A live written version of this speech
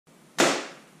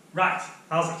Right,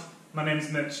 how's it? My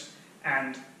name's Mitch,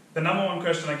 and the number one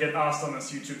question I get asked on this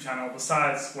YouTube channel,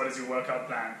 besides what is your workout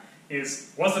plan,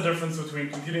 is what's the difference between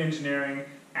computer engineering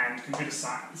and computer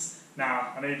science?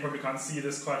 Now, I know you probably can't see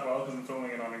this quite well because I'm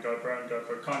filming it on a GoPro, and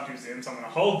GoPro can't do zoom, so I'm going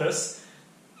to hold this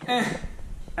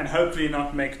and hopefully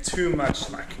not make too much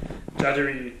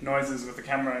juddery noises with the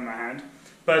camera in my hand.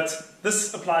 But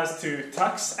this applies to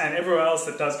Tuks and everywhere else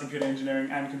that does computer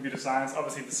engineering and computer science.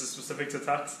 Obviously this is specific to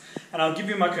Tuks. And I'll give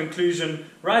you my conclusion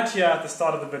right here at the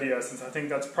start of the video, since I think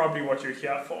that's probably what you're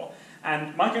here for.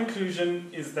 And my conclusion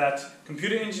is that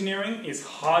computer engineering is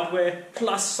hardware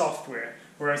plus software,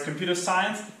 whereas computer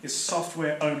science is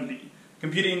software only.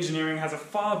 Computer engineering has a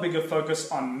far bigger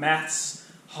focus on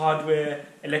maths, hardware,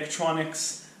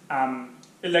 electronics,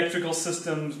 electrical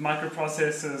systems,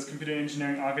 microprocessors, computer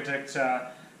engineering architecture.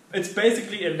 It's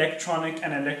basically electronic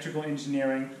and electrical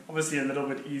engineering, obviously a little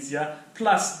bit easier,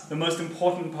 plus the most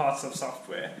important parts of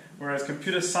software, whereas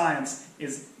computer science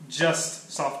is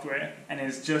just software and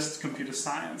is just computer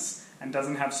science and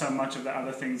doesn't have so much of the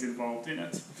other things involved in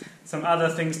it. Some other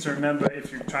things to remember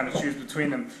if you're trying to choose between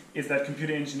them is that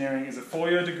computer engineering is a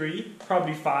 4-year degree,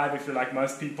 probably 5 if you're like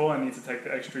most people and need to take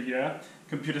the extra year.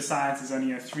 Computer science is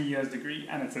only a 3-year degree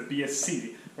and it's a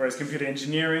BSc, whereas computer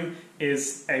engineering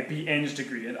is a BEng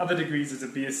degree. At other degrees it's a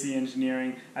BSc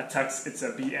engineering, at Tuks it's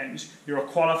a BEng. You're a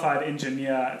qualified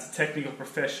engineer, it's a technical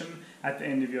profession at the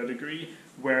end of your degree,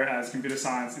 whereas computer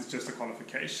science is just a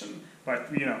qualification. But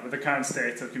you know, with the current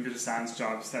state of computer science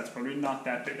jobs, that's probably not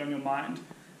that big on your mind.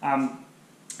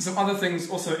 Some other things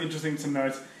also interesting to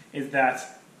note is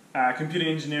that computer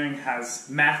engineering has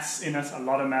maths in it, a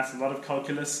lot of maths, a lot of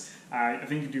calculus. I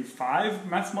think you do 5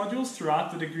 maths modules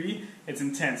throughout the degree. It's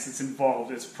intense, it's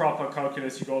involved, it's proper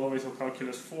calculus. You go all the way to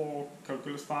calculus 4,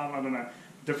 calculus 5, I don't know,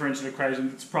 differential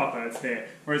equations, it's proper, it's there.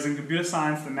 Whereas in computer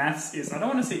science, the maths is, I don't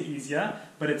want to say easier,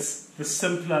 but it's the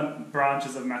simpler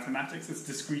branches of mathematics. It's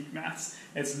discrete maths,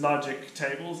 it's logic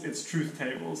tables, it's truth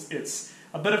tables, it's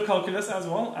a bit of calculus as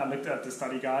well. I looked at the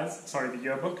study guides, the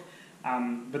yearbook.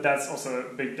 But that's also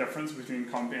a big difference between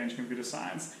comp and computer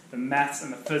science. The maths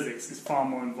and the physics is far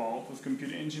more involved with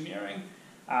computer engineering.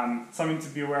 Something to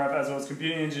be aware of as well as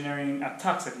computer engineering, at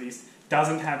Tuks at least,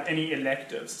 doesn't have any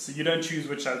electives. So you don't choose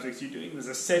which subjects you're doing. There's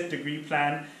a set degree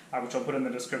plan, which I'll put in the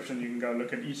description. You can go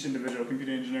look at each individual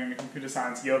computer engineering and computer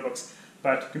science yearbooks.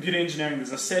 But computer engineering,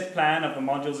 there's a set plan of the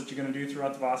modules that you're going to do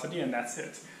throughout the varsity, and that's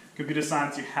it. Computer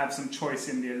science, you have some choice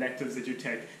in the electives that you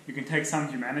take. You can take some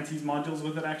humanities modules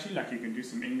with it actually, like you can do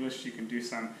some English, you can do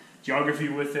some geography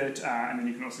with it, and then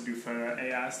you can also do further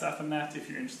AI stuff and that if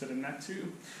you're interested in that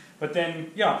too. But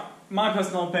then, yeah, my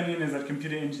personal opinion is that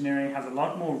computer engineering has a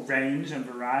lot more range and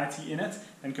variety in it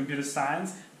than computer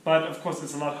science, but of course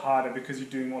it's a lot harder because you're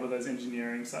doing all of those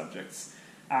engineering subjects.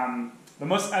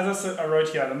 As I wrote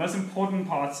here, the most important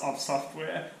parts of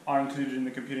software are included in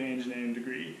the computer engineering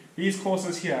degree. These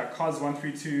courses here, COS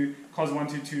 132, COS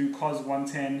 122, COS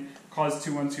 110, COS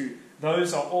 212,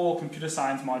 those are all computer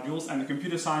science modules, and the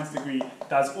computer science degree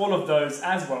does all of those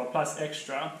as well, plus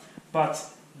extra. But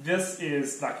this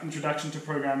is like introduction to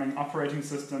programming, operating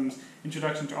systems,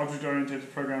 introduction to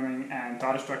object-oriented programming, and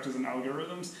data structures and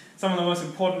algorithms. Some of the most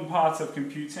important parts of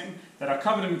computing that are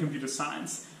covered in computer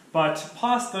science. But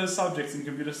past those subjects in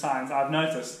computer science, I've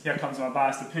noticed, here comes my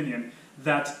biased opinion,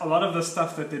 that a lot of the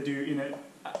stuff that they do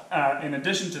in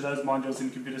addition to those modules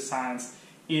in computer science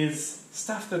is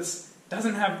stuff that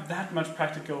doesn't have that much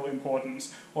practical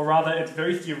importance, or rather it's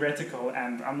very theoretical,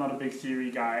 and I'm not a big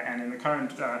theory guy, and in the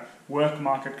current work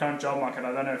market, current job market,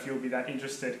 I don't know if you'll be that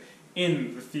interested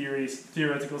in the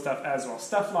theoretical stuff as well.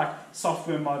 Stuff like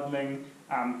software modeling,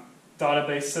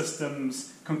 database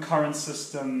systems, concurrent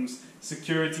systems,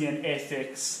 security and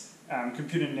ethics,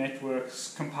 computer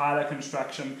networks, compiler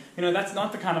construction. You know, that's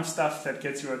not the kind of stuff that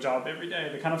gets you a job every day.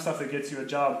 The kind of stuff that gets you a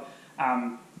job,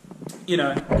 you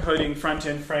know, coding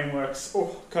front-end frameworks,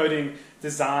 or coding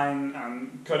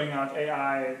design, coding out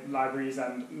AI libraries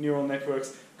and neural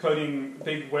networks, coding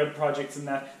big web projects and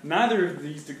that. Neither of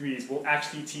these degrees will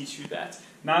actually teach you that.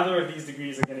 Neither of these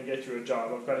degrees are going to get you a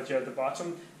job. I've got it here at the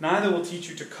bottom. Neither will teach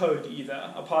you to code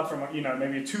either, apart from, you know,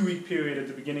 maybe a 2-week period at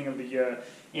the beginning of the year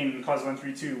in COS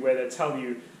 132 where they tell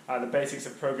you the basics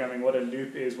of programming, what a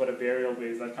loop is, what a variable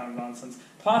is, that kind of nonsense.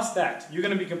 Past that, you're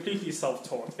going to be completely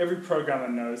self-taught. Every programmer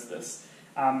knows this.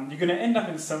 You're going to end up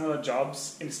in similar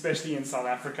jobs, especially in South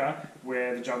Africa,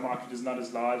 where the job market is not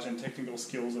as large and technical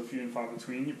skills are few and far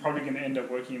between. You're probably going to end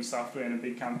up working in software in a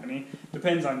big company.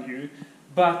 Depends on you.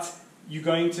 But you're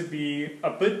going to be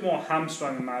a bit more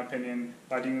hamstrung, in my opinion,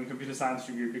 by doing a computer science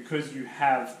degree because you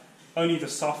have only the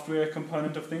software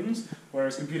component of things,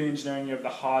 whereas computer engineering, you have the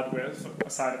hardware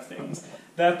side of things.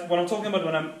 That what I'm talking about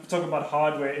when I'm talking about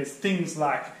hardware is things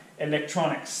like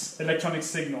electronics, electronic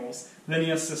signals,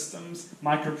 linear systems,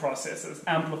 microprocessors,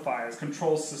 amplifiers,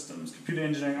 control systems, computer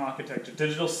engineering architecture,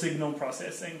 digital signal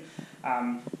processing.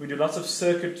 We do lots of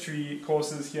circuitry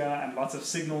courses here and lots of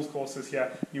signals courses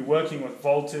here. You're working with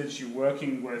voltage, you're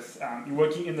working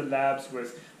in the labs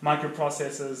with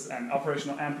microprocessors and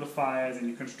operational amplifiers, and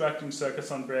you're constructing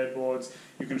circuits on breadboards,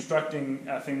 you're constructing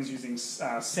things using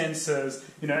sensors.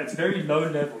 You know, it's very low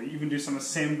level. You even do some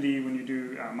assembly when you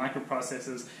do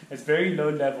microprocessors. It's very low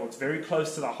level, it's very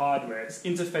close to the hardware. It's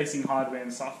interfacing hardware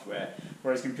and software,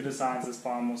 whereas computer science is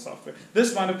far more software.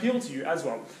 This might appeal to you as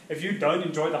well. If you don't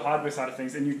enjoy the hardware side of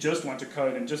things and you just want to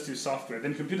code and just do software,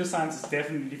 then computer science is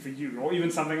definitely for you, or even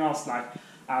something else like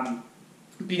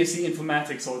BSc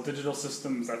Informatics or Digital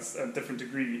Systems. That's a different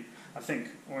degree, I think,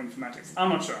 or Informatics. I'm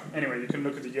not sure. Anyway, you can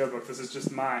look at the yearbook. This is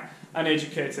just my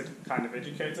uneducated, kind of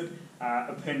educated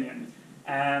opinion.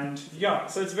 And yeah,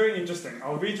 so it's very interesting.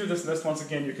 I'll read through this list once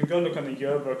again. You can go look on the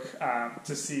yearbook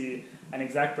to see an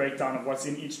exact breakdown of what's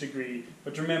in each degree.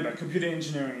 But remember, computer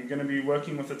engineering, you're going to be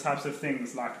working with the types of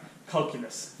things like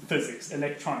calculus, physics,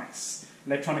 electronics,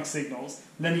 electronic signals,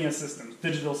 linear systems,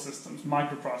 digital systems,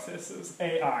 microprocessors,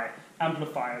 AI,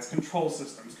 amplifiers, control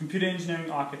systems, computer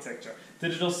engineering architecture,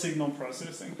 digital signal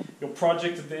processing. Your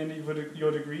project at the end of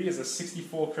your degree is a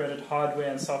 64-credit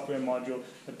hardware and software module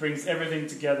that brings everything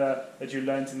together that you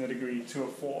learned in the degree to a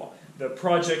 4. The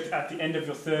project at the end of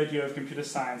your 3rd year of computer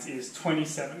science is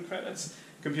 27 credits.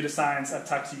 Computer science at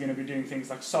Tuks, you're going to be doing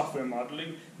things like software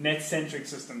modeling, net-centric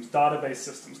systems, database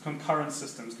systems, concurrent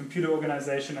systems, computer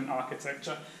organization and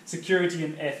architecture, security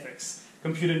and ethics,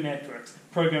 computer networks,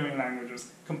 programming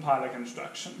languages, compiler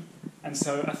construction. And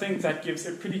so I think that gives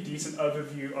a pretty decent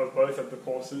overview of both of the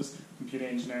courses, computer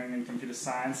engineering and computer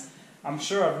science. I'm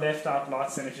sure I've left out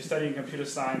lots, and if you're studying computer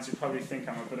science, you probably think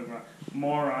I'm a bit of a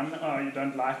moron. You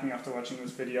don't like me after watching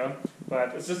this video.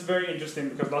 But it's just very interesting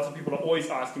because lots of people are always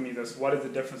asking me this: what is the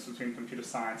difference between computer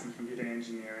science and computer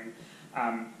engineering?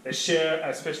 They share,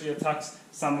 especially at Tuks,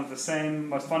 some of the same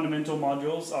most fundamental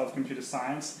modules of computer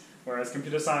science, whereas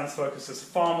computer science focuses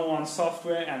far more on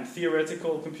software and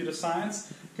theoretical computer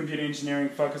science. Computer engineering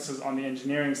focuses on the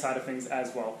engineering side of things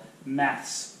as well: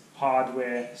 maths,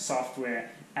 hardware, software,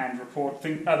 and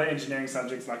other engineering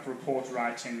subjects like report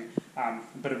writing, a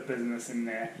bit of business in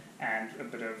there, and a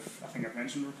bit of, I think I've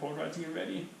mentioned report writing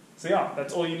already. So yeah,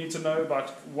 that's all you need to know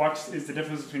about what is the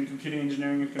difference between computer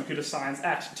engineering and computer science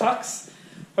at Tuks.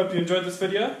 Hope you enjoyed this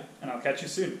video, and I'll catch you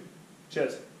soon.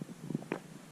 Cheers.